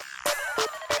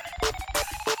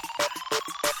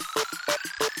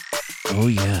Oh,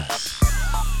 yes.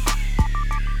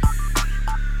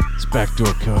 It's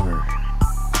Backdoor Cover.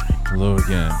 Hello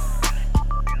again.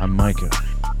 I'm Micah.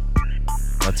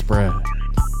 That's Brad.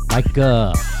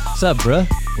 Micah. What's up, bruh?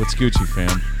 What's Gucci,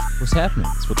 fam? What's happening?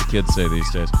 That's what the kids say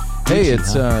these days. Hey, Gucci,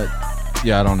 it's,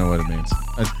 yeah, I don't know what it means.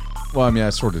 I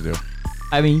sort of do.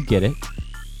 I mean, you get it.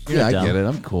 You're Yeah, not I dumb. get it.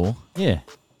 I'm cool. Yeah.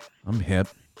 I'm hip.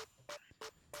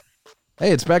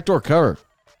 Hey, it's Backdoor Cover.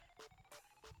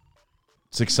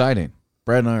 It's exciting.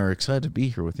 Brad and I are excited to be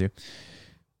here with you.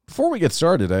 Before we get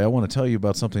started, I want to tell you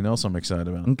about something else I'm excited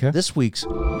about. Okay. This week's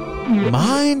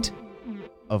Mind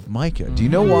of Micah. Do you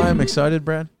know why I'm excited,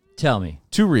 Brad? Tell me.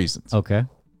 2 reasons. Okay.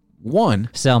 One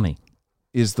Sell me.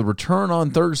 is the return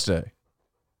on Thursday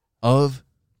of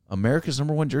America's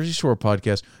 #1 Jersey Shore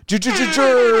podcast, Thursday.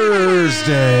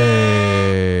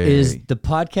 Is the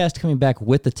podcast coming back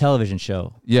with the television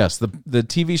show? Yes, the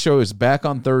TV show is back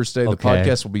on Thursday. The Okay.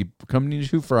 podcast will be coming to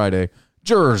you Friday,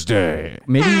 Thursday.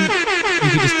 Maybe you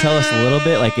could just tell us a little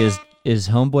bit. Like, is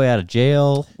Homeboy out of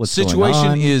jail? What's going Situation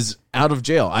on? is out of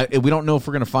jail. We don't know if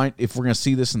we're gonna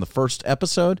see this in the first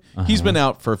episode. He's been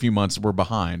out for a few months. We're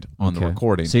behind on the Okay.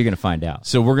 recording, So you're gonna find out.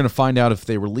 so we're gonna find out if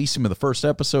they release him in the first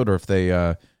episode or if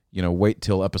they wait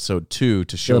till episode 2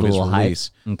 to show Build a his little hype.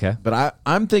 release. Okay. But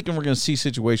I'm thinking we're gonna see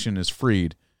Situation is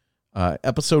freed.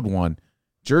 Episode 1,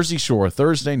 Jersey Shore,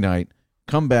 Thursday night.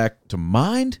 Come back to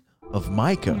Mind of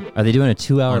Micah Are they doing a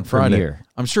 2-hour on Friday. premiere?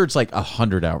 I'm sure it's like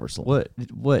 100 hours long.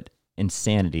 What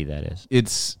insanity that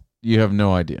is. You have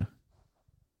no idea.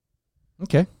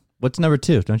 Okay. What's number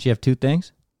 2? Don't you have 2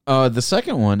 things? The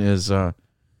second one is Brad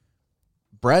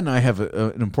and I have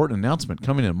an important announcement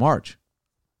coming in March.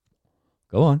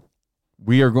 Go on.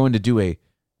 We are going to do a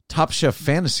Top Chef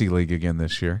Fantasy League again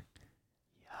this year.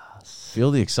 Yes.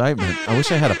 Feel the excitement. I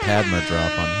wish I had a Padma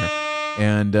drop on here.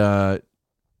 And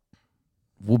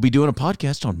we'll be doing a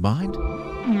podcast on Mind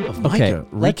of Micah,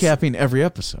 recapping every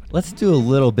episode. Let's do a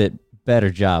little bit better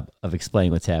job of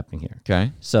explaining what's happening here.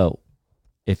 Okay. So,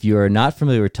 if you are not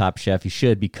familiar with Top Chef, you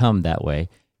should become that way.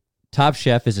 Top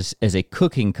Chef is a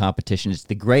cooking competition. It's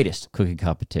the greatest cooking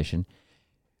competition.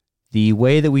 The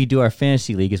way that we do our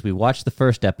fantasy league is we watch the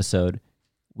first episode.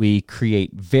 We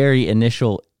create very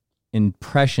initial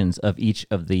impressions of each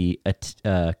of the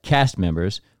cast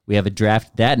members. We have a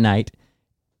draft that night.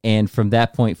 And from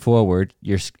that point forward,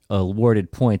 you're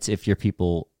awarded points if your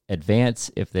people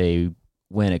advance, if they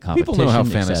win a competition. People know how et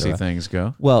fantasy cetera. things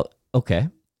go. Well, okay.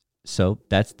 So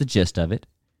that's the gist of it.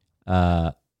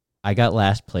 I got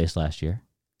last place last year.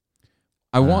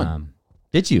 I won.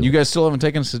 Did you? You guys still haven't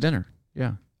taken us to dinner.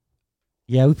 Yeah.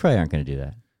 Yeah, we probably aren't going to do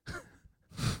that.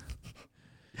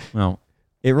 Well,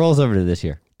 It rolls over to this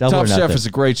year. Double Top or Chef nothing. is a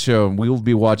great show, and we will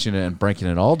be watching it and breaking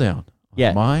it all down.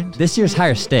 Yeah. Mind This year's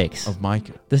higher stakes. of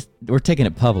Micah. We're taking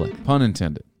it public. Pun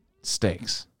intended.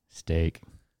 Steaks. Steak.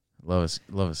 Love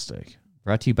a steak.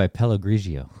 Brought to you by Pello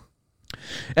Grigio.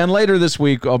 And later this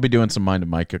week, I'll be doing some Mind of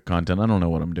Micah content. I don't know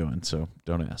what I'm doing, so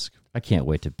don't ask. I can't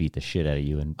wait to beat the shit out of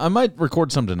you. And I might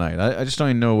record some tonight. I just don't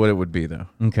even know what it would be, though.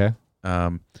 okay.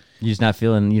 You're just not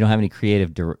feeling. You don't have any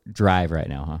creative drive right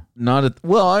now, huh? Not at,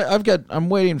 well. I'm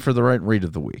waiting for the right read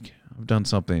of the week. I've done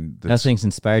something that's Nothing's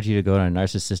inspired you to go on a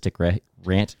narcissistic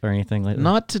rant or anything lately?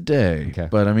 not today. Okay.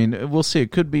 But I mean, we'll see.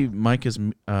 It could be Micah's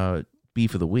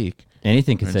beef of the week.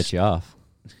 Anything can set you off.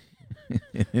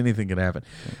 Anything can happen.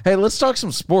 Hey, let's talk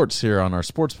some sports here on our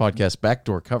sports podcast,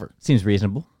 Backdoor Cover. Seems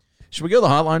reasonable. Should we go to the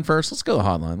hotline first? Let's go to the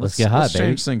hotline. Let's get hot, Let's baby.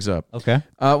 change things up. Okay.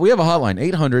 We have a hotline,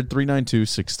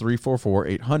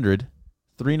 800-392-6344,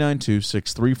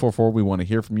 800-392-6344. We want to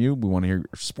hear from you. We want to hear your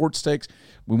sports takes.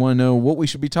 We want to know what we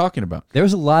should be talking about. There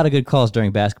was a lot of good calls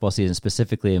during basketball season,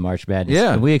 specifically in March Madness.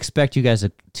 Yeah. And we expect you guys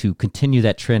to continue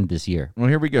that trend this year. Well,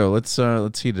 here we go. Let's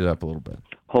heat it up a little bit.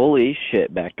 Holy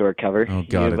shit, Backdoor Cover. Oh,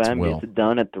 God, U of it's M Will. gets it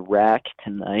done at the rack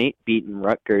tonight, beating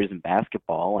Rutgers in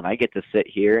basketball, and I get to sit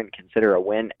here and consider a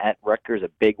win at Rutgers a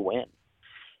big win.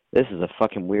 This is a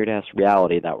fucking weird-ass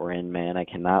reality that we're in, man. I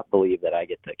cannot believe that I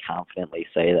get to confidently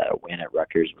say that a win at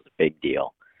Rutgers was a big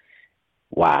deal.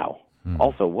 Wow.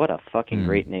 Also, what a fucking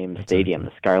great name stadium.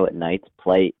 The Scarlet Knights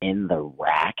play in the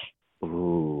rack.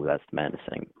 Ooh, that's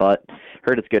menacing. But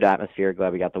heard it's good atmosphere.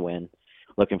 Glad we got the win.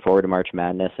 Looking forward to March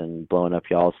Madness and blowing up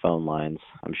y'all's phone lines.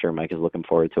 I'm sure Mike is looking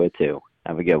forward to it, too.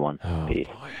 Have a good one. Peace.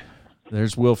 Boy.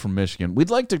 There's Will from Michigan. We'd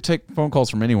like to take phone calls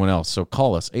from anyone else, so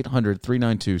call us,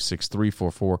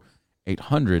 800-392-6344,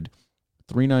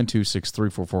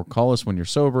 800-392-6344. Call us when you're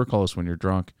sober. Call us when you're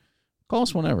drunk. Call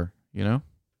us whenever, you know?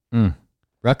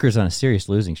 Rutgers on a serious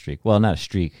losing streak. Well, not a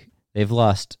streak. They've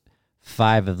lost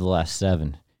 5 of the last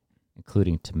 7,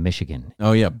 including to Michigan.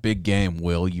 Oh, yeah, big game,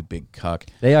 Will, you big cuck.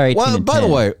 They are 18 Well, and by 10.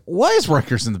 the way, why is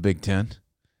Rutgers in the Big Ten?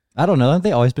 I don't know. Haven't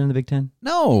they always been in the Big Ten?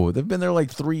 No, they've been there like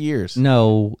 3 years.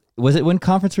 No. Was it when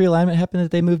conference realignment happened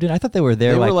that they moved in? I thought they were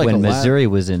there They were like when a Missouri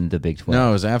was in the Big 12. No,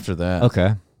 it was after that.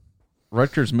 Okay.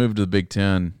 Rutgers moved to the Big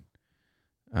Ten.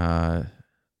 I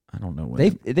don't know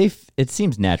when. It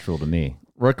seems natural to me.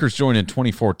 Rutgers joined in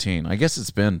 2014. I guess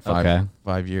it's been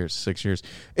 5 years, 6 years.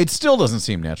 It still doesn't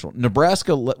seem natural.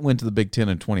 Nebraska went to the Big Ten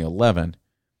in 2011,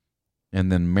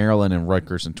 and then Maryland and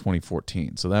Rutgers in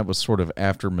 2014. So that was sort of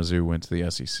after Mizzou went to the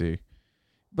SEC.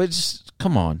 But just,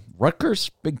 come on. Rutgers,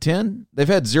 Big Ten, they've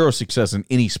had zero success in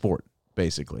any sport,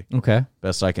 basically. Okay.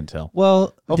 Best I can tell.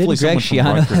 Well, Hopefully didn't Greg someone from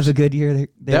Schiano Rutgers- have a good year there?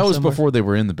 That was somewhere? before they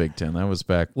were in the Big Ten. That was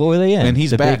back. What were they in? And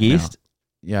he's the back Big now. East?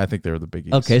 Yeah, I think they were the Big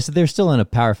East. Okay, so they're still in a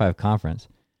Power 5 conference.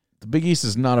 The Big East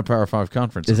is not a Power 5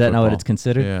 conference. Is in that not what football. it's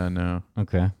considered? Yeah, no.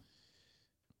 Okay.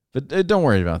 But don't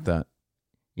worry about that.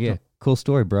 Yeah. Cool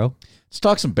story, bro. Let's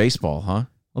talk some baseball, huh?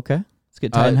 Okay. Let's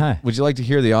get tight and high. Would you like to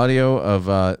hear the audio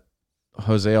of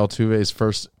Jose Altuve's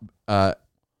first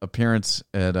appearance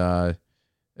at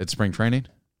spring training?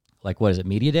 Like, what is it,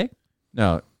 Media Day?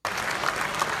 No.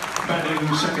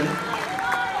 Batting second,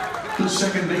 the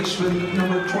second baseman,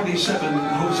 number 27,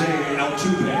 Jose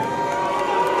Altuve.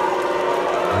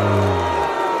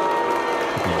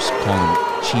 People just call him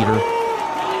cheater.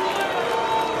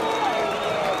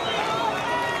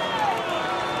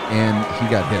 And he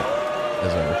got hit,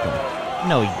 as I recall.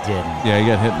 No, he didn't. Yeah, he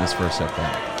got hit in his first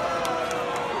at-bat.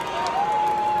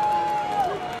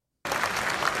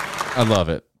 I love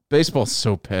it. Baseball's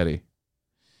so petty.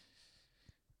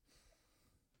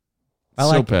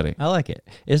 Petty. I like it.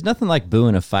 It's nothing like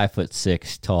booing a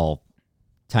 5'6" tall,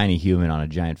 tiny human on a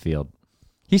giant field.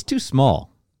 He's too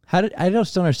small. I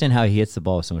just don't understand how he hits the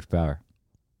ball with so much power.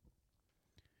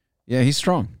 Yeah, he's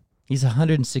strong. He's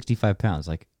 165 pounds.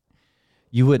 Like,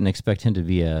 you wouldn't expect him to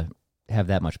be have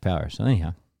that much power. So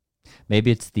anyhow,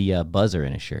 maybe it's the buzzer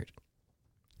in his shirt.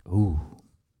 Ooh,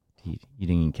 you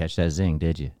didn't even catch that zing,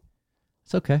 did you?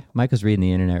 It's okay. Mike was reading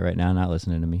the internet right now, not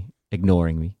listening to me,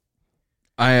 ignoring me.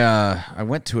 I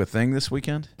went to a thing this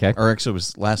weekend. Okay. Or actually, it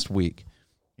was last week.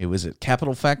 It was at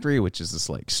Capital Factory, which is this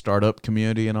like startup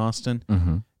community in Austin,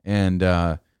 and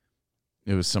it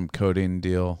was some coding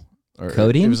deal. Or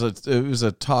Coding? It was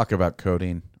a talk about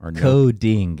coding or no.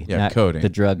 Coding. Yeah, not coding. The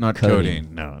drug not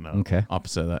coding. No. Okay.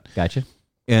 Opposite of that. Gotcha.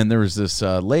 And there was this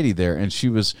lady there, and she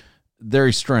was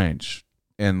very strange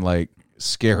and like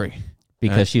scary.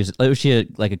 Because was she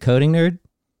like a coding nerd?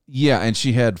 Yeah, and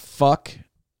she had fuck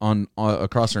on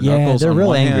across her Yeah, knuckles they're on real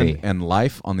one angry. hand and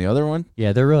life on the other one.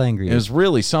 Yeah, they're real angry. It was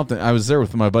really something. I was there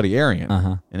with my buddy Arian,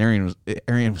 Uh-huh. and Arian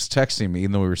was texting me,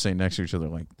 even though we were sitting next to each other,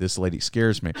 like, this lady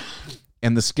scares me.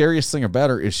 And the scariest thing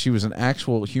about her is she was an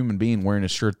actual human being wearing a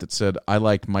shirt that said, "I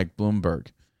liked Mike Bloomberg."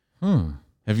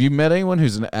 Have you met anyone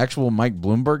who's an actual Mike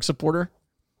Bloomberg supporter?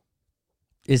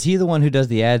 Is he the one who does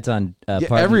the ads on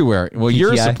Everywhere. Well,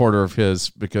 you're a PTI? supporter of his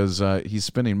because he's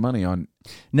spending money on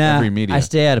Nah, every media. I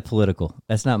stay out of political.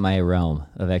 That's not my realm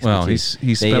of expertise. Well,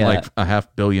 he spent like $500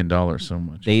 million so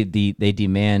much. They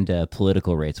demand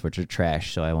political rates, which are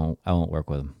trash. So I won't work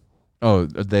with them. Oh,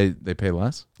 they pay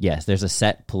less? Yes, there's a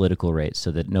set political rate so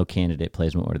that no candidate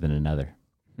plays more than another.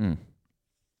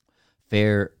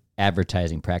 Fair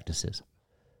advertising practices.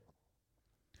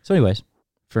 So, anyways,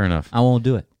 Fair enough. I won't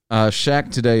do it.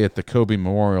 Shaq today at the Kobe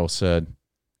Memorial said,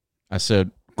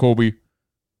 "Kobe,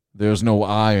 there's no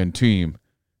I in team."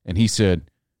 And he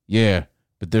said, "Yeah,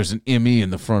 but there's an ME in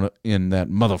the front in that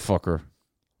motherfucker."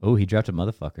 Oh, he dropped a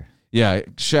motherfucker. Yeah,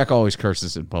 Shaq always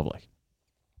curses in public.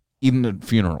 Even at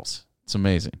funerals. It's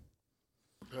amazing.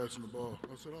 Passing the ball.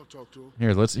 I said, I'll talk to him.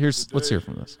 Here, let's hear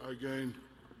from this.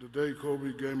 The day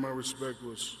Kobe gained my respect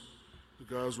was the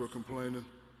guys were complaining.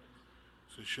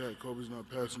 I said, Shaq, Kobe's not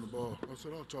passing the ball. I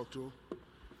said, I'll talk to him.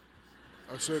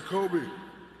 I said, Kobe,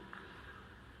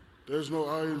 there's no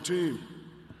I in team.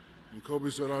 And Kobe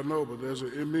said, I know, but there's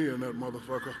an ME in that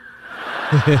motherfucker.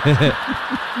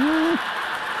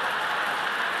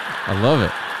 I love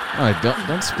it. All right,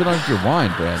 don't spit on your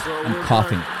wine, Brad. So I'm we're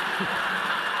coughing. back.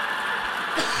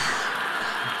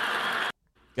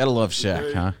 Gotta love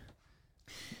Shaq, huh?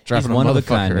 Dropping one a of a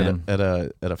kind,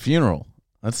 motherfucker at a funeral.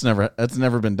 That's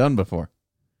never been done before.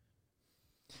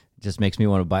 Just makes me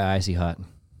want to buy Icy Hot.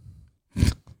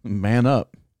 Man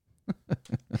up.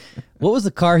 What was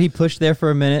the car he pushed there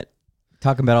for a minute?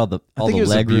 Talking about all the I think it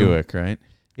was a leg room. Buick, right?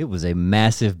 It was a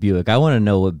massive Buick. I want to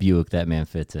know what Buick that man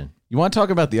fits in. You want to talk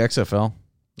about the XFL?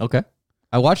 Okay.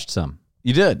 I watched some.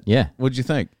 You did? Yeah. What'd you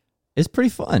think? It's pretty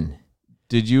fun.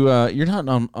 Did you? You're not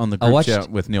on the group watched-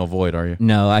 chat with Neil Voigt, are you?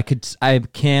 No, I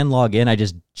can log in. I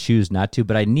just choose not to,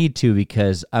 but I need to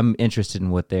because I'm interested in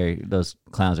what those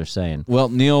clowns are saying. Well,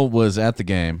 Neil was at the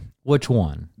game, Which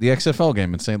one? the XFL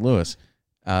game in St. Louis,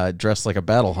 dressed like a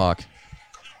battle hawk.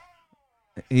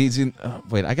 He's in.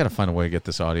 Wait, I got to find a way to get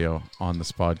this audio on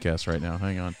this podcast right now.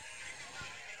 Hang on.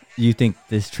 You think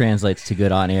this translates to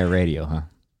good on-air radio, huh?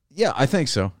 Yeah, I think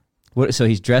so. So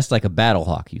he's dressed like a battle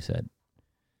hawk, you said.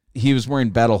 He was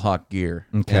wearing battle hawk gear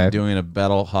Okay. and doing a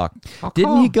battle hawk.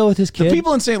 Didn't he go with his The kid?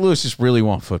 people in St. Louis just really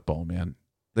want football, man.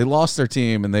 They lost their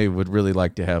team, and they would really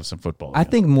like to have some football. I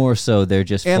again. think more so they're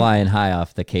just And- flying high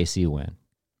off the KC win.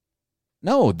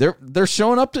 No, they're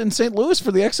showing up in St. Louis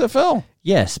for the XFL.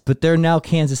 Yes, but they're now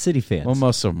Kansas City fans. Well,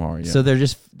 most of them are, yeah. So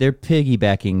they're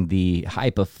piggybacking the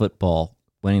hype of football,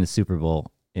 winning the Super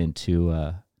Bowl,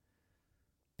 into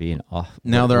being off.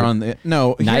 now they're on the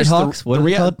no Nighthawks? What are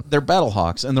they called? They're battle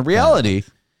hawks, and the reality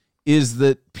is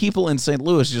that people in St.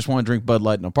 Louis just want to drink Bud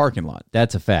Light in a parking lot.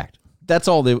 That's a fact. That's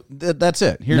all they. That's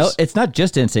it. Here's, No, it's not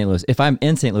just in St. Louis. If I'm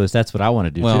in St. Louis, that's what I want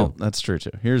to do well, too. that's true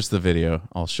too. Here's the video.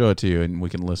 I'll show it to you, and we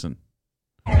can listen.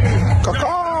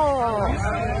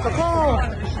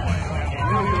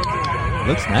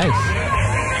 Looks nice.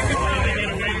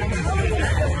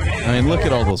 I mean, look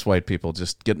at all those white people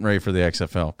just getting ready for the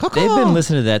XFL. They've been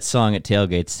listening to that song at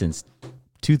tailgates since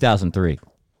 2003.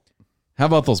 How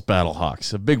about those Battle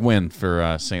Hawks? A big win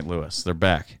for St. Louis. They're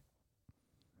back.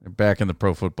 They're back in the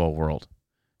pro football world.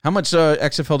 How much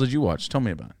XFL did you watch? Tell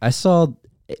me about it. I saw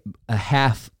a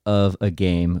half of a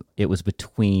game. It was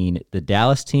between the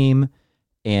Dallas team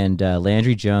and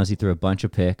Landry Jones. He threw a bunch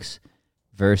of picks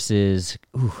versus,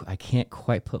 I can't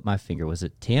quite put my finger. Was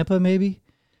it Tampa maybe?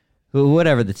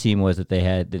 Whatever the team was that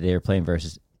they were playing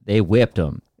versus. They whipped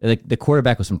them. The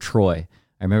quarterback was from Troy.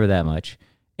 I remember that much.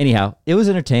 Anyhow, it was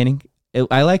entertaining.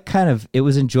 It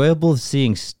was enjoyable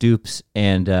seeing Stoops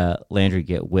and Landry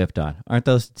get whipped on. Aren't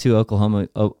those two Oklahoma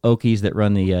Okies that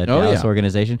run the Dallas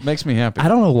organization? Makes me happy. I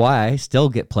don't know why. I still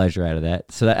get pleasure out of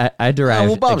that. So that I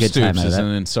derive Bob a good time Stoops out of is that.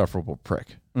 an insufferable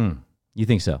prick You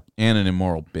think so? and an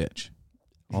immoral bitch.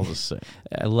 I'll just say.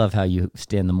 I love how you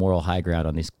stand the moral high ground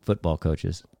on these football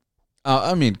coaches.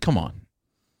 I mean, come on.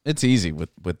 It's easy with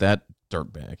that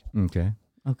dirtbag.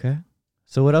 Okay.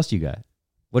 So what else you got?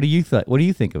 What do you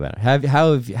think about it? How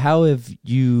have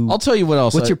you? I'll tell you what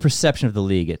else. What's your perception of the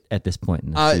league at this point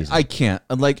in the season? I can't.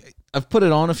 Like, I've put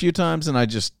it on a few times, and I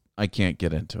can't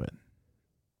get into it.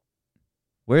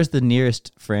 Where's the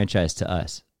nearest franchise to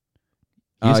us?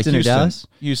 Houston or Dallas?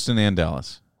 Houston and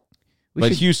Dallas. We But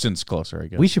should- Houston's closer, I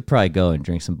guess. We should probably go and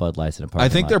drink some Bud Lights in a parking I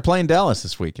think lot. they're playing Dallas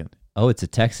this weekend. Oh, it's a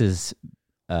Texas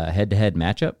head-to-head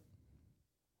matchup.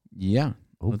 Yeah.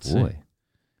 Oh Let's boy. see.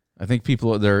 I think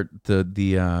people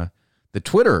the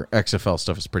Twitter XFL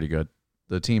stuff is pretty good.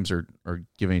 The teams are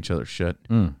giving each other shit.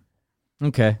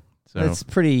 Okay, So that's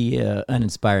pretty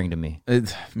uninspiring to me.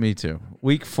 me too.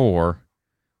 Week 4,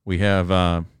 we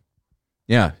have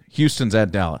Houston's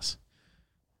at Dallas.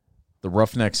 The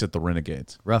Roughnecks at the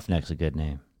Renegades. Roughneck's a good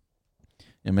name.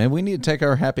 And man, we need to take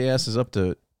our happy asses up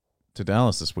to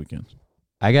Dallas this weekend.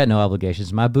 I got no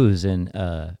obligations. My boo's in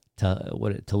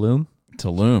Tulum.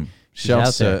 Tulum.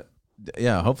 Shouts out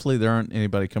to hopefully there aren't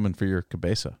anybody coming for your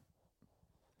cabeza.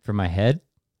 For my head.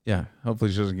 Yeah,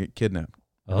 hopefully she doesn't get kidnapped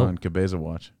on cabeza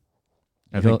watch.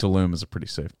 I don't- think Tulum is a pretty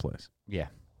safe place. Yeah.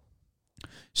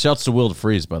 Shouts to Will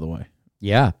DeFreeze, by the way.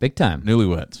 Yeah, big time.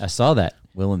 Newlyweds. I saw that.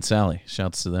 Will and Sally.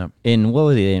 Shouts to them. In what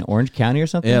was it? In Orange County or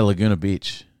something? Yeah, Laguna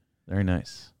Beach. Very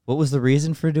nice. What was the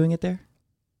reason for doing it there?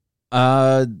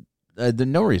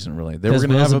 No reason really. They were Because going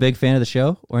to Will's have a big fan of the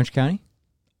show, Orange County.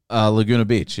 Laguna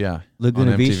Beach. Yeah,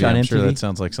 Laguna Beach on I'm sure MTV? that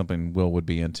sounds like something Will would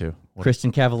be into. What a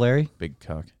Kristen Cavallari. big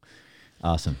cock.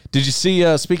 Awesome. Did you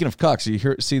see? Speaking of cocks,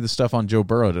 you see the stuff on Joe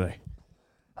Burrow today?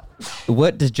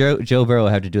 What does Joe Burrow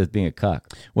have to do with being a cuck?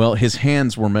 Well, his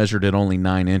hands were measured at only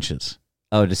 9 inches.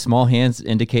 Oh, do small hands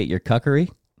indicate your cuckery?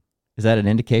 Is that an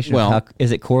indication? Well- of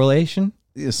is it correlation?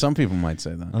 Yeah, some people might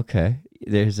say that. Okay.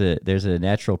 There's a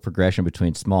natural progression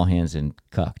between small hands and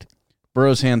cucked.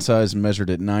 Burrow's hand size measured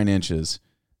at 9 inches.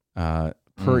 Per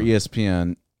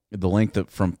ESPN, the length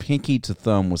from pinky to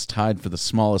thumb was tied for the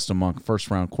smallest among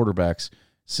first-round quarterbacks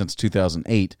since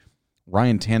 2008.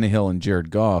 Ryan Tannehill and Jared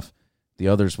Goff, the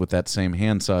others with that same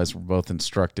hand size, were both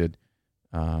instructed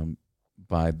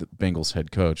by the Bengals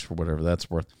head coach, for whatever that's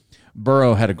worth.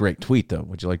 Burrow had a great tweet, though.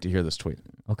 Would you like to hear this tweet?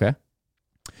 Okay.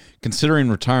 Considering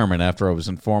retirement after I was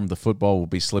informed the football will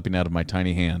be slipping out of my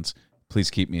tiny hands, please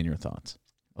keep me in your thoughts.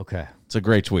 Okay. It's a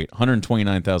great tweet.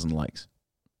 129,000 likes.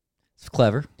 It's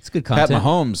clever. It's good Pat content.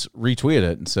 Mahomes retweeted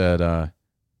it and said,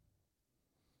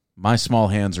 My small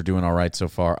hands are doing all right so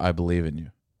far. I believe in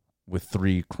you. With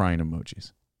 3 crying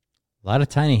emojis. A lot of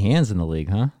tiny hands in the league,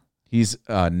 huh? He's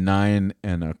 9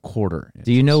 1/4 inches.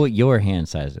 Do you know what your hand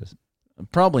size is?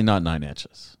 Probably not 9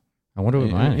 inches. I wonder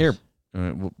what mine Here, is.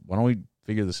 why don't we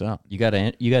figure this out? You got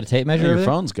a tape measure Your over there?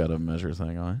 phone's got a measure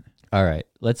thing on it. All right.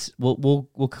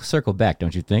 We'll circle back,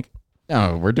 don't you think?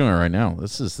 No, we're doing it right now.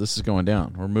 This is going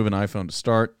down. We're moving iPhone to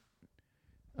start.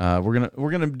 We're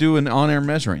gonna do an on-air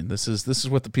measuring. This is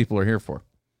what the people are here for.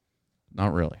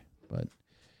 Not really,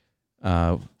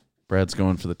 but Brad's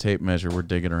going for the tape measure. We're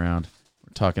digging around.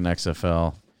 We're talking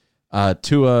XFL.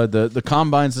 The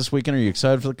combines this weekend. Are you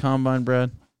excited for the combine,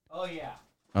 Brad? Oh yeah.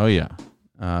 Oh yeah.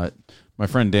 My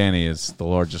friend Danny is the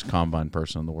largest combine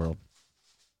person in the world.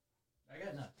 I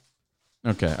got nothing.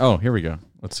 Okay. Oh, here we go.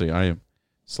 Let's see. I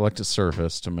select a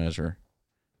surface to measure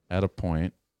at a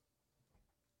point.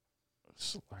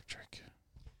 It's electric.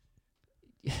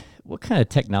 What kind of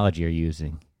technology are you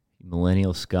using?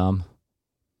 Millennial scum?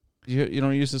 You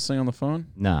don't use this thing on the phone?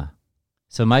 Nah.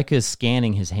 So Micah is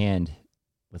scanning his hand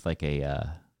with like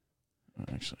a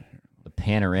Actually,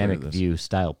 panoramic Look at this. view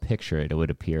style picture, it would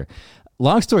appear.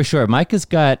 Long story short, Micah's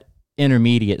got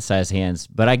intermediate sized hands,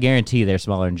 but I guarantee they're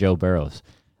smaller than Joe Burrow's.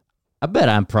 I bet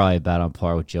I'm probably about on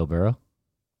par with Joe Burrow.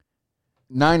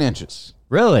 9 inches.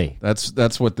 Really?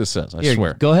 That's what this says. I Here,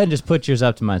 swear. go ahead and just put yours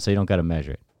up to mine so you don't got to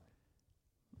measure it.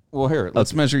 Well, here,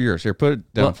 let's measure yours. Here, put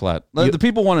it down Well, flat. you- The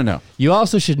people want to know. You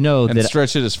also should know And that.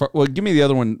 stretch it as far. Well, give me the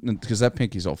other one because that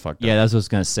pinky's all fucked Yeah, up. that's what I was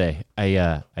gonna say.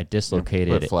 I dislocated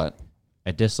Put it it. flat.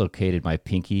 I dislocated my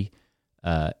pinky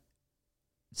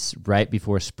right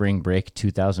before spring break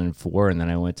 2004, and then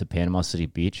I went to Panama City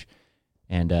Beach,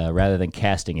 and rather than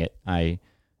casting it, I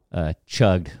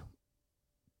chugged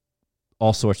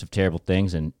all sorts of terrible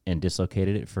things and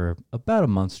dislocated it for about a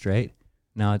month straight.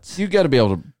 Now it's You got to be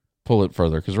able to pull it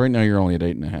further because right now you're only at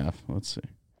 8.5. Let's see.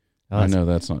 I know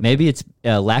that's not. maybe it's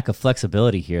a lack of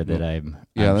flexibility here that I'm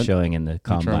that- showing in the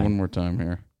Try one combine. more time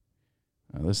here.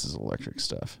 This is electric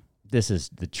stuff. This is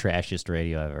the trashiest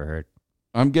radio I've ever heard.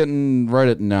 I'm getting right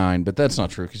at 9, but that's not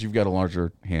true because you've got a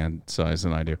larger hand size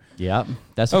than I do. Yep,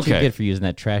 that's what you Okay. get for using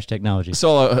that trash technology.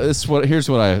 So here's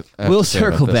what I have We'll to say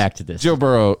about circle this. back to this. Joe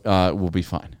Burrow will be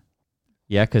fine.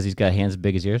 Yeah, because he's got hands as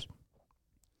big as yours.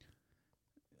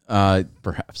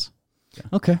 Perhaps.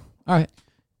 Okay, all right.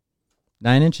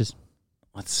 9 inches.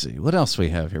 Let's see. What else we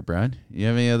have here, Brad? You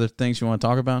have any other things you want to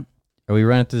talk about? Are we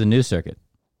running through the news circuit?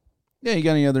 Yeah, you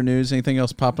got any other news? Anything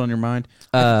else popped on your mind?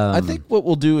 I think what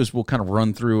we'll do is we'll kind of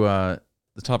run through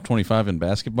the top 25 in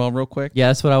basketball real quick. Yeah,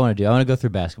 that's what I want to do. I want to go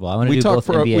through basketball. I want to do both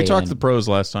NBA. We talked and- the pros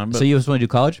last time, but So you just want to do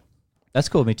college? That's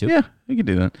cool with me too. yeah, you can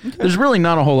do that. There's really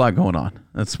not a whole lot going on.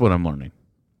 That's what I'm learning.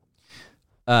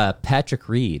 Patrick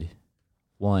Reed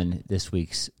won this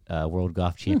week's World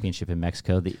Golf Championship in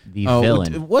Mexico. The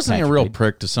villain. Wasn't he a Patrick real Reed.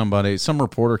 prick to somebody? Some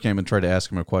reporter came and tried to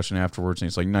ask him a question afterwards, and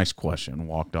he's like, "Nice question," and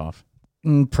walked off.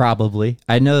 Probably.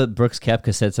 I know that Brooks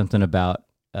Koepka said something about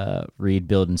Reed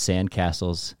building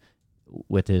sandcastles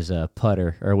with his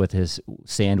putter or with his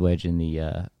sand wedge in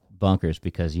the bunkers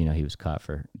because, you know, he was caught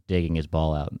for digging his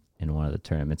ball out in one of the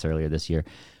tournaments earlier this year.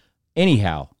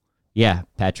 Anyhow, yeah,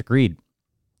 Patrick Reed,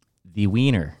 the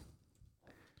wiener.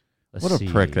 Let's What a see.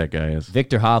 prick that guy is.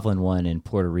 Victor Hovland won in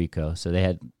Puerto Rico. So they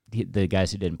had the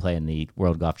guys who didn't play in the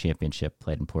World Golf Championship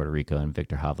played in Puerto Rico, and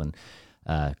Victor Hovland,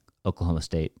 Oklahoma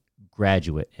State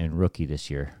graduate and rookie this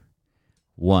year,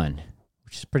 won,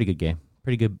 which is a pretty good game.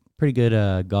 Pretty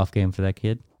good golf game for that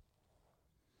kid.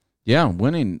 Yeah,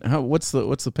 winning. What's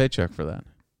the paycheck for that?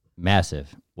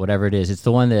 Massive. Whatever it is. It's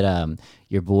the one that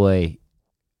your boy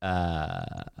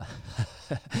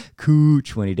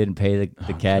Cooch, when he didn't pay the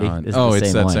caddy. God. This is Oh, the it's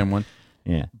same that one. same one.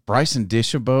 Yeah. Bryson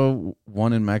DeChambeau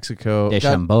won in Mexico.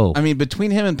 DeChambeau. I mean,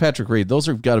 between him and Patrick Reed, those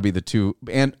have got to be the two,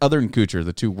 and other than Kuchar,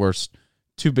 the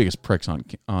two biggest pricks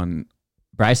on.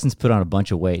 Bryson's put on a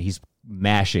bunch of weight. He's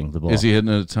mashing the ball. Is he hitting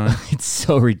at a time? It's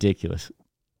so ridiculous.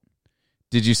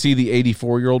 Did you see the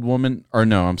 84-year-old woman? Or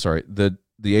no, I'm sorry, the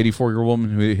 84-year-old woman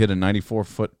who hit a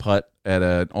 94-foot putt at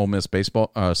an Ole Miss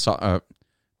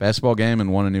basketball game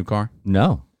and won a new car?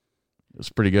 No. It was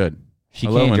pretty good. She I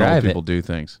love can't when old drive people it. do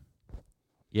things.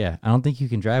 Yeah, I don't think you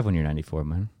can drive when you're 94,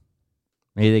 man.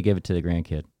 Maybe they give it to the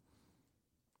grandkid.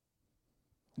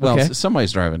 Well, Okay.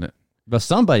 somebody's driving it. Well,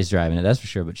 somebody's driving it, that's for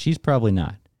sure, but she's probably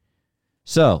not.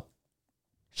 So,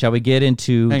 shall we get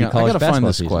into Hang the on, I college got to basketball find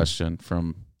this season? question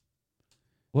from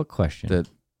What question?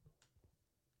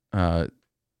 that.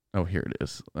 Oh, here it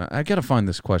is. I got to find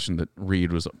this question that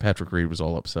Patrick Reed was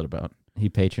all upset about. He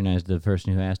patronized the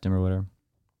person who asked him or whatever.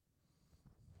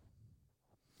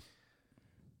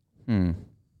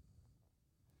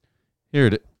 Here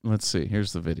it is. let's see.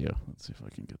 Here's the video. Let's see if I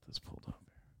can get this pulled up.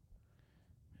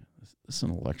 This is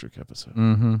an electric episode.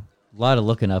 Mm-hmm. A lot of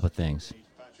looking up at things.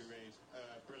 Patrick Reed,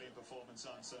 brilliant performance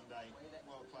on Sunday.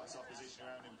 World-class opposition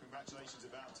around him. Congratulations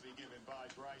about to be given by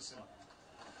Bryson.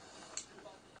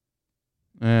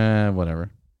 Whatever.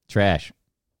 Trash.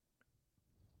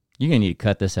 You're going to need to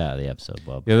cut this out of the episode,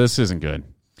 Bob. Yeah, this isn't good.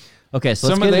 Okay, so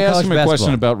let's get They into asked college him a basketball.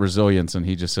 question about resilience, and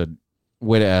he just said,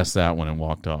 way to ask that one, and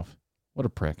walked off. What a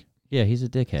prick. Yeah, he's a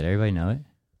dickhead. Everybody know it.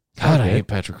 God, I Okay. hate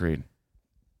Patrick Reed.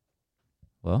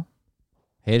 Well,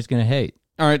 haters going to hate.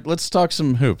 All right, let's talk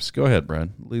some hoops. Go ahead,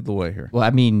 Brad. Lead the way here. Well, I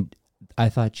mean, I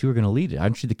thought you were going to lead it.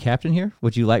 Aren't you the captain here?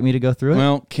 Would you like me to go through it?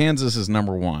 Well, Kansas is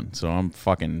number 1, so I'm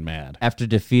fucking mad. After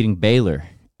defeating Baylor.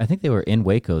 I think they were in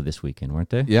Waco this weekend, weren't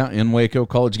they? Yeah, in Waco.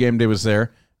 College Game Day was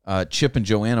there. Chip and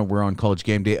Joanna were on College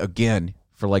Game Day again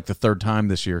for like the third time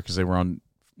this year because they were on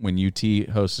when UT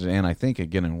hosted, and I think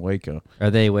again in Waco. Are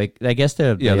they Waco? I guess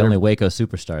they're Yeah, the they're- only Waco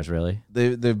superstars, really.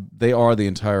 They are the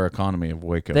entire economy of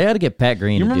Waco. They ought to get Pat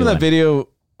Green You to remember do that one. video,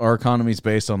 Our Economy's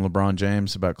Based on LeBron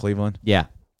James about Cleveland? Yeah.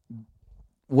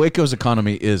 Waco's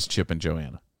economy is Chip and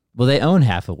Joanna. Well, they own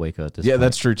half of Waco at this Yeah, point.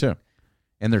 that's true too.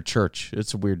 And their church.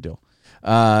 It's a weird deal.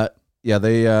 Yeah,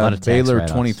 they lot of tax Baylor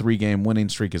write-offs. 23-game winning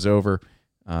streak is over.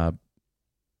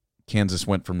 Kansas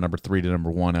went from number 3 to number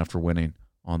 1 after winning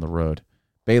on the road.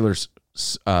 Baylor's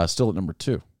still at number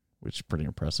 2, which is pretty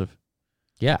impressive.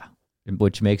 Yeah,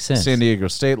 which makes sense. San Diego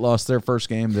State lost their first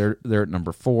game. They're at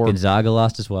number 4. Gonzaga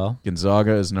lost as well.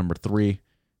 Gonzaga is number 3.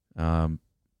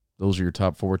 Those are your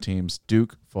top 4 teams.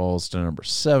 Duke falls to number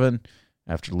 7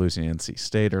 after losing NC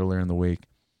State earlier in the week.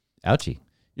 Ouchie.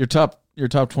 Your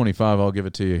top 25, I'll give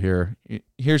it to you here.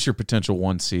 Here's your potential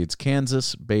 1 seeds.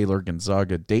 Kansas, Baylor,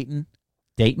 Gonzaga, Dayton.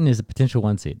 Dayton is a potential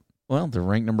 1 seed. Well, they're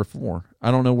ranked number 4. I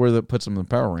don't know where that puts them in the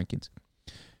power rankings.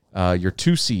 Your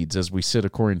 2 seeds as we sit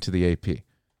according to the AP.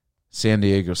 San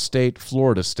Diego State,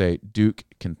 Florida State, Duke,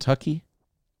 Kentucky.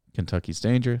 Kentucky's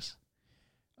dangerous.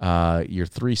 Your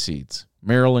 3 seeds.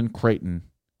 Maryland, Creighton,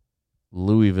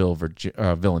 Louisville,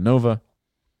 Villanova.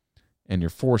 And your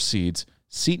 4 seeds,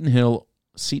 Seton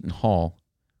Hall,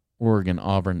 Oregon,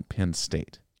 Auburn, Penn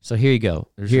State. So here you go.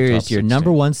 There's your Here top is your 16.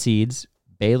 number 1 seeds: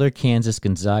 Baylor, Kansas,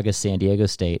 Gonzaga, San Diego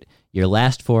State. Your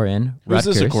last 4 in Who's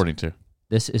Rutgers. this according to?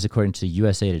 This is according to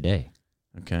USA Today.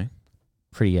 Okay.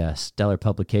 Pretty stellar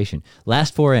publication.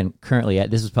 Last 4 in currently.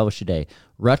 This was published today: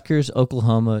 Rutgers,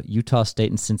 Oklahoma, Utah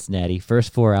State, and Cincinnati.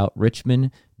 First 4 out: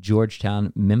 Richmond,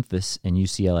 Georgetown, Memphis, and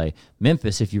UCLA.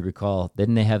 Memphis, if you recall,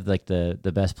 didn't they have like the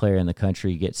best player in the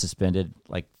country get suspended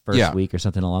like first week or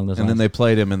something along those And then lines? they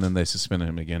played him, and then they suspended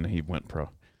him again, and he went pro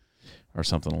or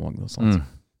something along those lines.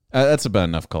 That's about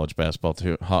enough college basketball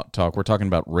to hot talk. We're talking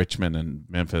about Richmond and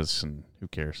Memphis, and who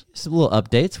cares? Some little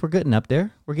updates. We're getting up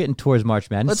there. We're getting towards March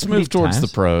Madness. Let's It's gonna move be towards the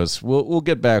times. pros. We'll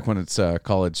get back when it's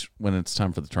college, when it's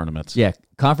time for the tournaments. Yeah,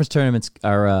 conference tournaments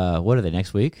are what are they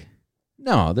next week?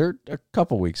 No, they're a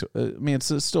couple weeks. I mean,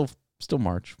 it's still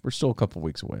March. We're still a couple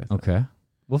weeks away. I think. Okay,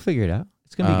 we'll figure it out.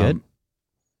 It's gonna be good.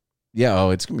 Yeah. Oh,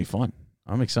 it's gonna be fun.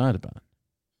 I'm excited about it.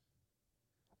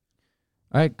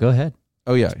 All right, go ahead.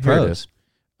 Oh yeah, here it Pros. is.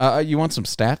 You want some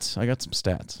stats? I got some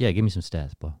stats. Yeah, give me some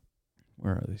stats, Bo.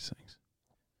 Where are these things?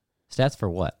 Stats for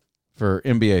what? For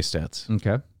NBA stats.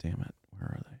 Okay. Damn it. Where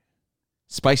are they?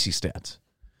 Spicy stats.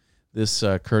 This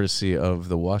courtesy of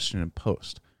the Washington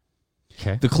Post.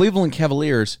 Okay. The Cleveland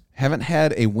Cavaliers haven't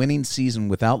had a winning season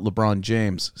without LeBron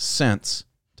James since,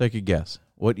 take a guess,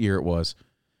 what year it was.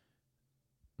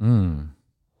 I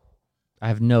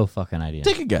have no fucking idea.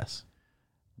 Take a guess.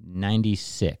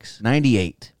 96.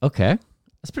 98. Okay.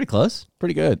 That's pretty close.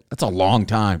 Pretty good. That's a long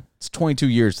time. It's 22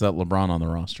 years without LeBron on the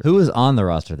roster. Who was on the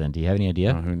roster then? Do you have any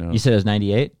idea? Who knows? You said it was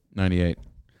 98? 98.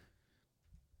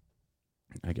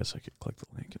 I guess I could click the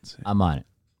link and see. I'm on it.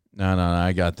 No,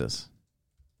 I got this.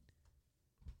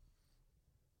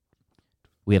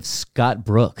 We have Scott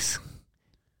Brooks.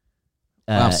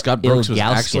 Wow, Scott Brooks was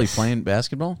Ilgauskas, actually playing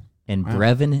basketball? And Wow.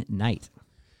 Brevin Knight.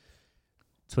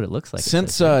 That's what it looks like. It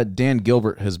Since says. Dan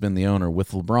Gilbert has been the owner,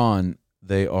 with LeBron,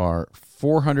 they are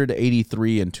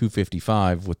 483 and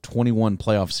 255 with 21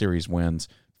 playoff series wins,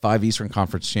 5 Eastern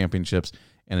Conference championships,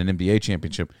 and an NBA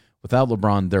championship. Without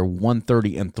LeBron, they're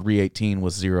 130 and 318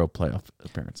 with 0 playoff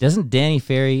appearances. Doesn't Danny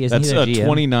Ferry, isn't That's he a their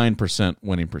GM? 29%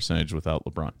 winning percentage without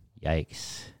LeBron.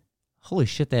 Yikes. Holy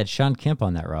shit, they had Sean Kemp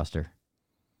on that roster.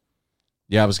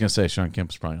 Yeah, I was going to say Sean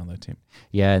Kemp's probably on that team.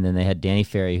 Yeah, and then they had Danny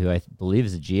Ferry, who I believe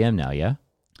is a GM now, yeah?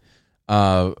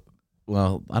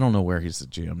 Well, I don't know where he's the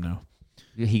GM now.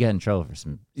 He got in trouble for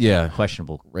some Yeah,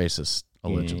 questionable. racist,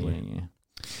 allegedly. Yeah.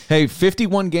 Hey,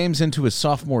 51 games into his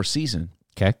sophomore season,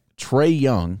 Okay. Trae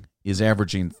Young is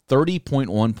averaging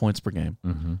 30.1 points per game,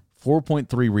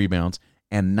 4.3 rebounds,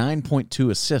 and 9.2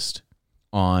 assists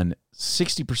on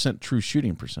 60% true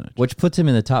shooting percentage. Which puts him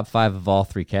in the top 5 of all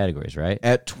 3 categories, right?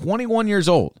 At 21 years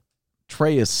old,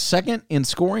 Trey is second in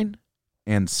scoring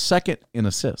and second in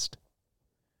assist.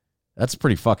 That's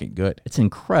pretty fucking good. It's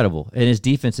incredible. And his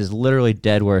defense is literally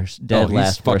dead He's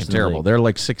last. fucking worst in the terrible. league. They're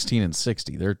like 16 and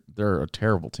 60. They're a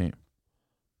terrible team.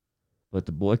 But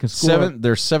the boy can score.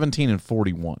 They're 17 and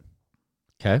 41.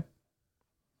 Okay.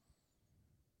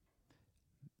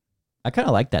 I kind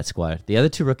of like that squad. The other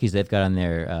 2 rookies they've got on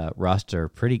their roster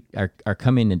are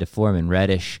coming into form in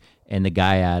Reddish and the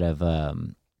guy out of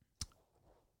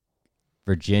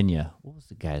Virginia. What was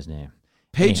the guy's name?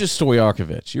 Peja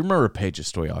Stojakovic. You remember Peja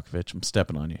Stojakovic? I'm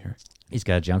stepping on you here. He's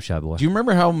got a jump shot, boy. Do you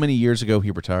remember how many years ago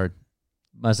he retired?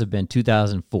 Must have been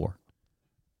 2004.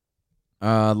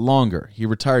 Longer. He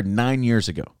retired 9 years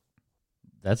ago.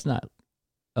 That's not...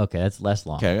 Okay, that's less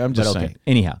long. Okay, I'm just saying.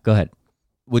 Anyhow, go ahead.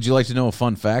 Would you like to know a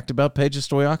fun fact about Peja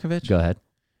Stojakovic? Go ahead.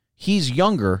 He's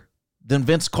younger than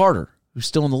Vince Carter, who's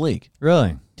still in the league.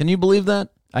 Really? Can you believe that?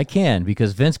 I can,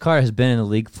 because Vince Carter has been in the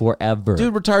league forever.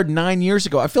 Dude retired 9 years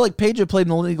ago. I feel like Peja played in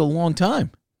the league a long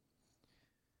time.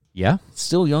 Yeah?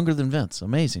 Still younger than Vince.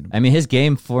 Amazing. I mean, his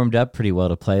game formed up pretty well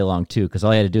to play along, too, because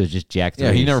all he had to do was just jack threes.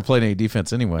 Yeah, he never played any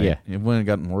defense anyway. Yeah. It wouldn't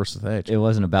have gotten worse with age. It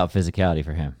wasn't about physicality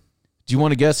for him. Do you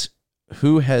want to guess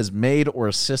who has made or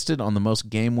assisted on the most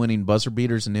game-winning buzzer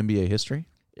beaters in NBA history?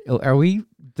 Are we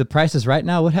the Price is Right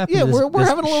now? What happened Yeah, to this, we're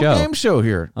having a little game show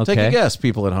here. Take Okay. a guess,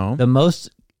 people at home. The most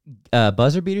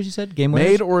buzzer beaters, you said? Game winners?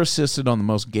 Made or assisted on the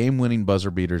most game-winning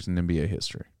buzzer beaters in NBA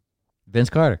history? Vince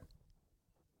Carter.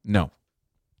 No.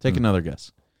 Take another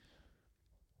guess.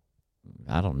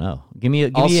 I don't know. Give me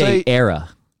I'll say- an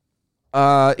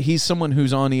era. He's someone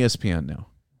who's on ESPN now.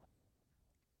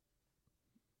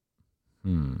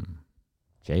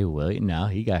 Jay Williams? No,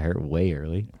 he got hurt way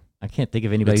early. I can't think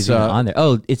of anybody It's, who's even on there.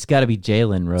 Oh, it's got to be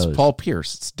Jalen Rose. It's Paul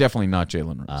Pierce. It's definitely not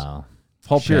Jalen Rose. Oh,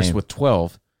 Paul shame. Pierce with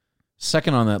 12.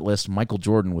 Second on that list, Michael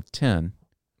Jordan with 10.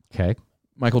 okay.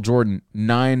 Michael Jordan,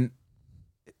 nine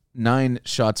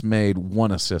shots made,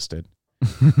 1 assisted.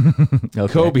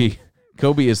 Okay.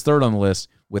 Kobe is third on the list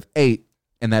with 8,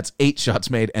 and that's 8 shots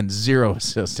made and 0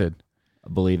 assisted. I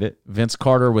believe it. Vince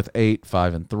Carter with 8,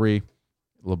 5 and 3.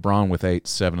 LeBron with 8,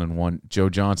 7 and 1. Joe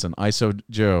Johnson, ISO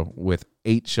Joe, with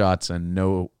 8 shots and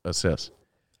no assists.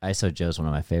 ISO Joe's one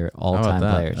of my favorite How about all-time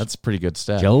that? players. That's a pretty good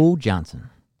stat. Joe Johnson.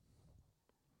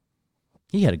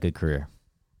 He had a good career.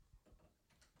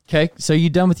 Okay, so you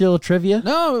done with your little trivia?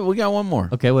 No, we got one more.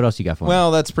 Okay, what else you got for me?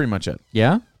 Well, that's pretty much it.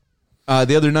 Yeah?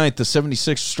 The other night, the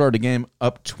 76ers started a game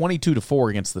up 22-4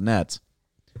 against the Nets.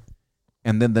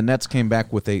 And then the Nets came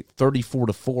back with a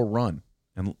 34-4 run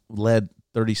and led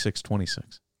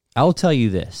 36-26. I'll tell you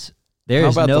this. There How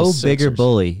is about no those bigger Sixers?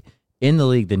 bully in the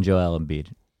league than Joel Embiid.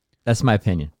 That's my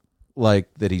opinion.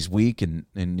 Like that he's weak, and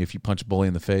if you punch a bully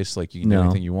in the face, like you can do No.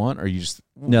 anything you want, or you just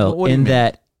No, what do you in mean?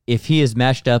 that if he is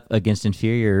matched up against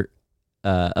inferior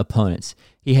opponents,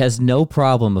 he has no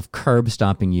problem of curb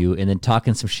stomping you and then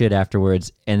talking some shit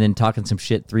afterwards and then talking some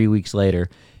shit 3 weeks later.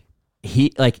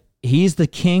 He's the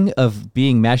king of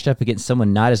being matched up against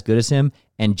someone not as good as him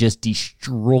and just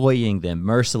destroying them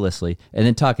mercilessly and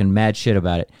then talking mad shit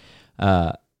about it.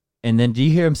 And then do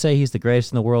you hear him say he's the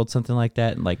greatest in the world, something like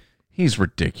that? And he's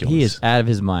ridiculous. he is out of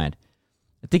his mind.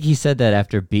 I think he said that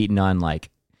after beating on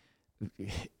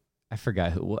I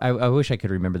forgot who. I wish I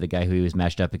could remember the guy who he was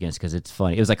matched up against because it's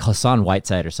funny. It was like Hassan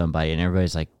Whiteside or somebody, and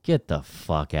everybody's like, "Get the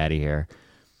fuck out of here."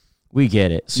 We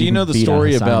get it. So you can know the beat on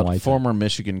story Hassan about Whiteside. former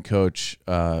Michigan coach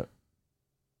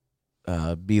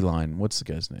Beeline. What's the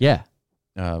guy's name? Yeah,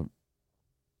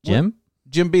 Jim.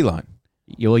 Jim Beeline.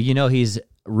 Well, you know he's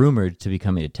rumored to be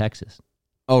coming to Texas.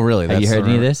 Oh, really? Have you That's heard the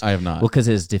any of rumor? this? I have not. Well,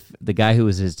 because the guy who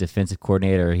was his defensive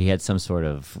coordinator, he had some sort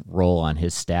of role on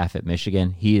his staff at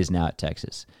Michigan. He is now at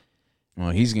Texas. Well,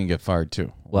 he's going to get fired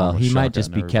too. Well, I'm he shocked might at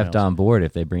just be everybody kept else. on board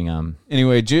if they bring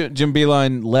Anyway, Jim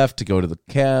Beeline left to go to the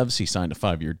Cavs. He signed a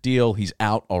 5-year deal. He's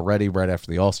out already right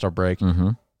after the All-Star break.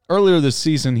 Mhm. Earlier this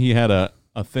season, he had a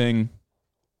thing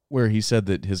where he said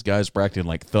that his guys were acting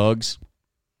like thugs.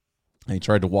 And he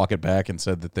tried to walk it back and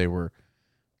said that they were...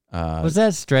 Was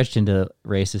that stretched into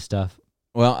racist stuff?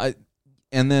 Well,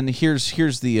 and then here's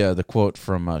the quote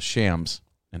from Shams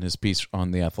and his piece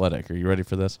on The Athletic. Are you ready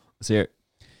for this? Let's hear it.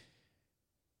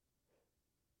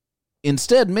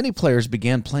 Instead, many players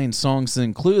began playing songs that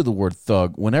included the word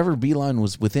thug whenever Beeline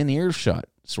was within earshot,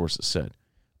 sources said.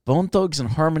 Bone Thugs and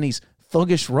Harmony's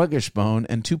Thuggish Ruggish Bone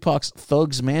and Tupac's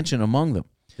Thug's Mansion among them.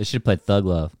 They should have played Thug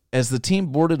Love. As the team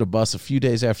boarded a bus a few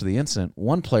days after the incident,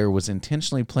 one player was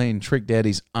intentionally playing Trick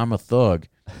Daddy's I'm a Thug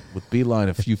with Beeline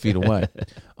a few feet away.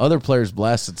 Other players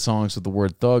blasted songs with the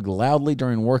word thug loudly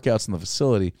during workouts in the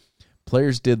facility.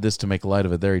 Players did this to make light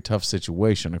of a very tough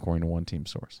situation, according to one team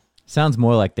source. Sounds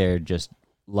more like they're just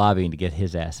lobbying to get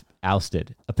his ass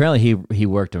ousted. Apparently he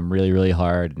worked him really, really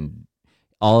hard, and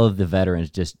all of the veterans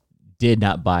just did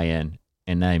not buy in.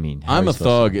 And I mean, I'm a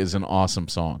Thug is an awesome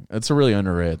song. It's a really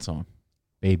underrated song.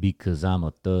 Baby, 'cause I'm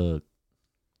a thug.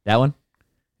 That one?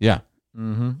 Yeah.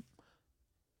 Mm-hmm.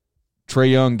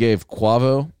 Trae Young gave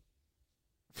Quavo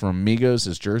from Migos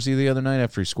his jersey the other night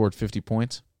after he scored 50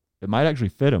 points. It might actually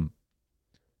fit him.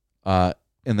 And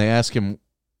they asked him,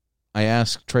 I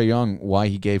asked Trae Young why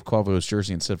he gave Quavo his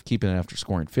jersey instead of keeping it after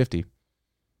scoring 50.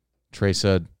 Trae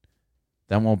said,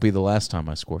 that won't be the last time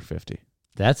I score 50.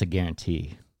 That's a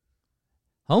guarantee.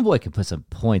 Homeboy can put some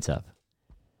points up.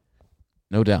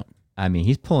 No doubt. I mean,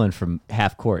 he's pulling from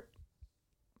half court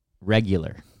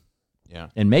regular. Yeah.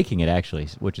 And making it, actually,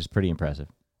 which is pretty impressive.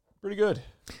 Pretty good.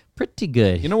 Pretty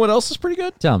good. You know what else is pretty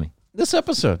good? Tell me. This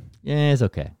episode. Yeah, it's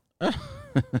okay.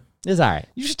 It's all right.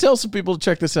 You should tell some people to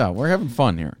check this out. We're having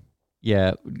fun here.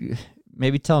 Yeah.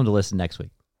 Maybe tell them to listen next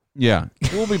week. Yeah.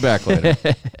 We'll be back later.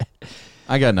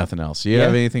 I got nothing else. You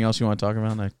have anything else you want to talk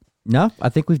about? No, I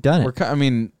think we've done it.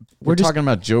 We're talking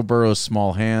about Joe Burrow's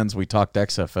small hands. We talked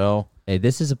XFL. Hey,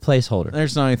 this is a placeholder.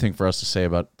 There's not anything for us to say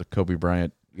about the Kobe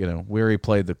Bryant. You know, we already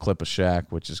played the clip of Shaq,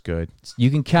 which is good.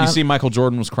 You can count. You see Michael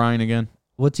Jordan was crying again?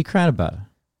 What's he crying about?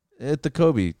 At the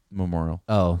Kobe Memorial.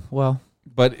 Oh, well.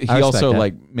 But he I also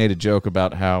respect that. made a joke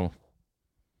about how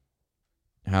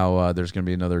there's going to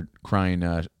be another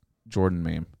crying Jordan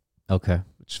meme. Okay.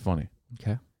 Which is funny.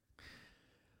 Okay.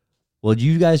 Well,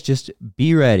 you guys just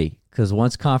be ready, because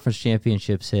once conference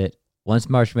championships hit, once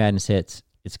March Madness hits,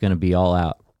 it's going to be all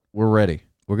out. We're ready.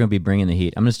 We're going to be bringing the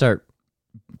heat. I'm going to start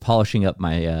polishing up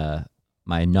my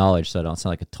my knowledge so I don't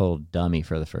sound like a total dummy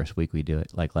for the first week we do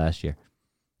it, like last year.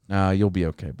 You'll be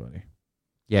okay, buddy.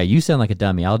 Yeah, you sound like a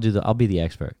dummy. I'll be the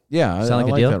expert. Yeah, Sound I like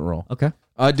a like deal? that role. Okay.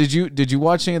 Did you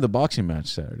watch any of the boxing match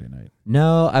Saturday night?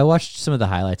 No, I watched some of the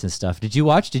highlights and stuff. Did you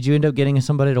watch? Did you end up getting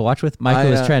somebody to watch with?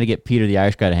 Michael was trying to get Peter, the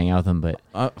Irish guy, to hang out with him, but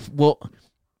well,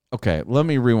 okay. Let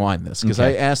me rewind this because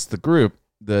I asked the group,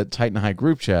 the Titan High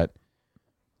group chat,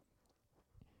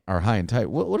 or High and Tight.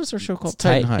 What is their show called?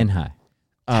 Titan High.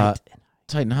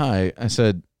 Titan High. I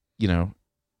said,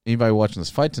 anybody watching this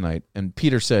fight tonight? And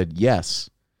Peter said yes.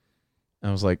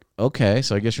 I was like, okay,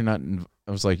 so I guess you're not.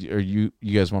 I was like, are you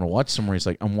guys want to watch somewhere? He's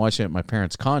like, I'm watching at my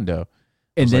parents' condo.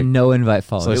 And then no invite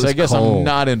followed. So I guess I'm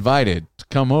not invited to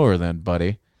come over then,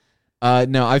 buddy.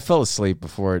 No, I fell asleep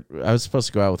before it. I was supposed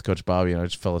to go out with Coach Bobby, and I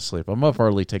just fell asleep. I'm up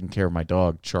early taking care of my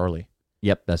dog, Charlie.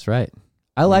 Yep, that's right.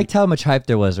 I liked how much hype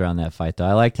there was around that fight, though.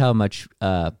 I liked how much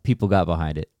people got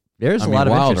behind it. There's a lot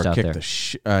of interest out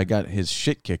there. Got his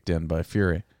shit kicked in by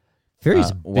Fury.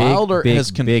 Fury's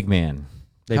big man.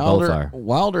 They both are.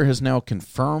 Wilder has now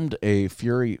confirmed a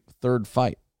Fury third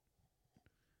fight.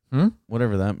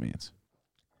 Whatever that means.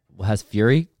 Well, has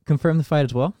Fury confirmed the fight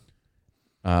as well?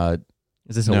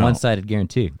 Is this a one-sided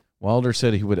guarantee? Wilder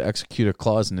said he would execute a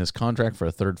clause in his contract for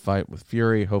a third fight with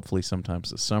Fury, hopefully sometimes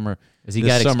this summer. Has he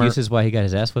got excuses why he got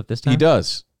his ass whipped this time? He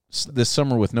does. This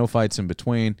summer with no fights in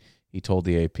between, he told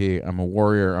the AP, I'm a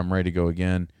warrior, I'm ready to go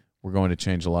again. We're going to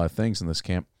change a lot of things in this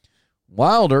camp.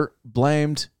 Wilder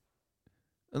blamed...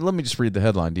 Let me just read the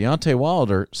headline. Deontay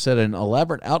Wilder said an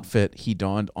elaborate outfit he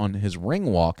donned on his ring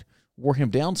walk wore him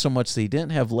down so much that he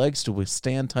didn't have legs to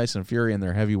withstand Tyson Fury in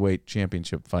their heavyweight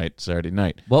championship fight Saturday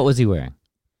night. What was he wearing?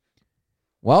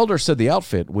 Wilder said the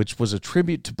outfit, which was a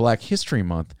tribute to Black History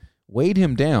Month, weighed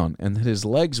him down and that his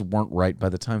legs weren't right by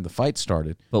the time the fight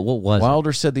started. But what was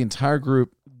Wilder said the entire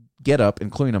group get-up,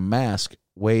 including a mask,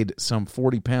 weighed some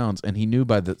 40 pounds, and he knew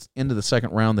by the end of the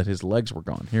second round that his legs were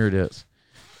gone. Here it is.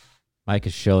 Mike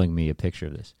is showing me a picture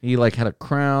of this. He had a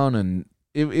crown, and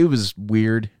it was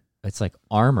weird. It's like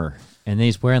armor, and then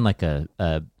he's wearing like a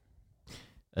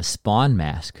Spawn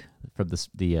mask from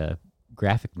the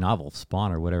graphic novel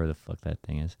Spawn or whatever the fuck that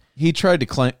thing is. He tried to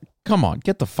claim, come on,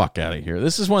 get the fuck out of here.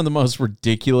 This is one of the most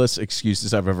ridiculous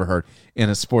excuses I've ever heard in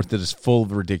a sport that is full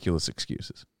of ridiculous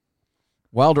excuses.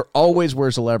 Wilder always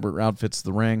wears elaborate outfits to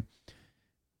the ring.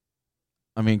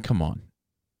 I mean, come on.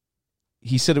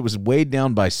 He said it was weighed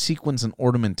down by sequins and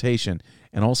ornamentation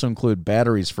and also included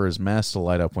batteries for his mask to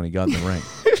light up when he got in the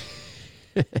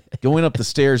ring. Going up the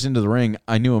stairs into the ring,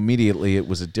 I knew immediately it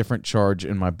was a different charge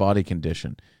in my body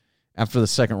condition. After the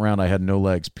second round, I had no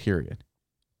legs, period.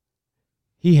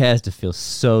 He has to feel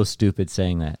so stupid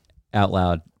saying that out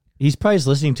loud. He's probably just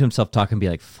listening to himself talk and be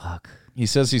like, fuck. He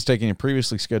says he's taking a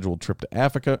previously scheduled trip to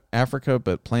Africa,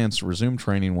 but plans to resume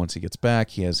training once he gets back.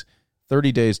 He has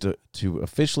 30 days to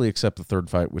officially accept the third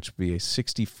fight, which would be a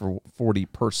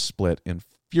 60-40 purse split in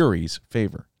Fury's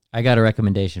favor. I got a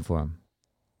recommendation for him.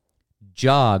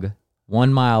 Jog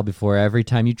 1 mile before every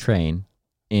time you train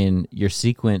in your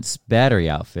sequence battery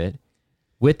outfit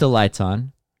with the lights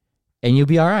on, and you'll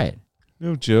be all right.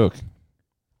 No joke.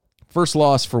 First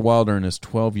loss for Wilder in his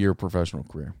 12-year professional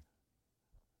career.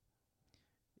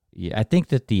 Yeah, I think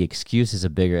that the excuse is a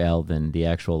bigger L than the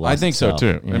actual loss. I think so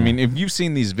itself. too. Yeah. I mean, if you've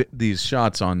seen these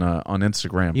shots on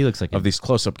Instagram, He looks like of a these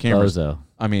close-up cameras. bozo.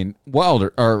 I mean,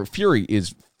 Wilder or Fury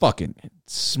is fucking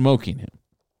smoking him.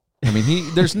 I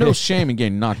mean, there's no shame in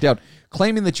getting knocked out.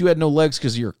 Claiming that you had no legs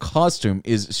because of your costume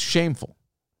is shameful.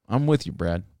 I'm with you,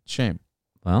 Brad. Shame.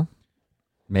 Well,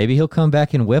 maybe he'll come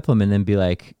back and whip him and then be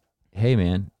like, "Hey,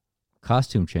 man,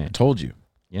 costume I change." told you.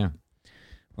 Yeah.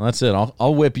 Well, that's it.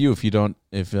 I'll whip you if you don't.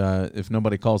 If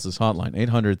nobody calls this hotline,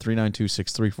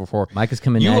 800-392-6344. Mike is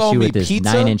coming You at owe you me with his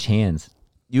pizza? 9-inch hands.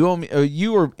 You owe me.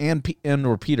 You or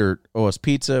Peter owe us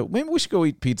pizza. Maybe we should go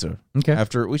eat pizza. Okay.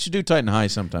 After we should do Titan High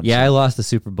sometime. Yeah, I lost the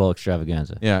Super Bowl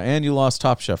extravaganza. Yeah, and you lost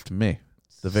Top Chef to me,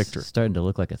 the victor. Starting to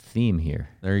look like a theme here.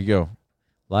 There you go.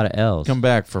 A lot of L's. Come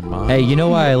back for mine. Hey, you know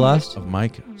why I lost? Of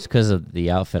Mike. It's because of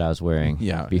the outfit I was wearing.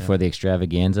 Yeah, Before the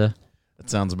extravaganza, That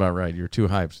sounds about right. You're too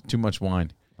hyped. Too much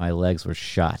wine. my legs were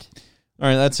shot. All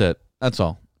right, that's it. That's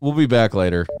all. We'll be back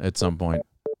later at some point.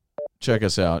 Check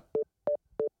us out.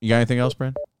 You got anything else,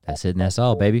 Brad? That's it, and that's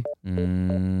all, baby.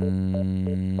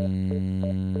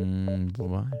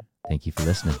 Bye. Thank you for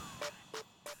listening.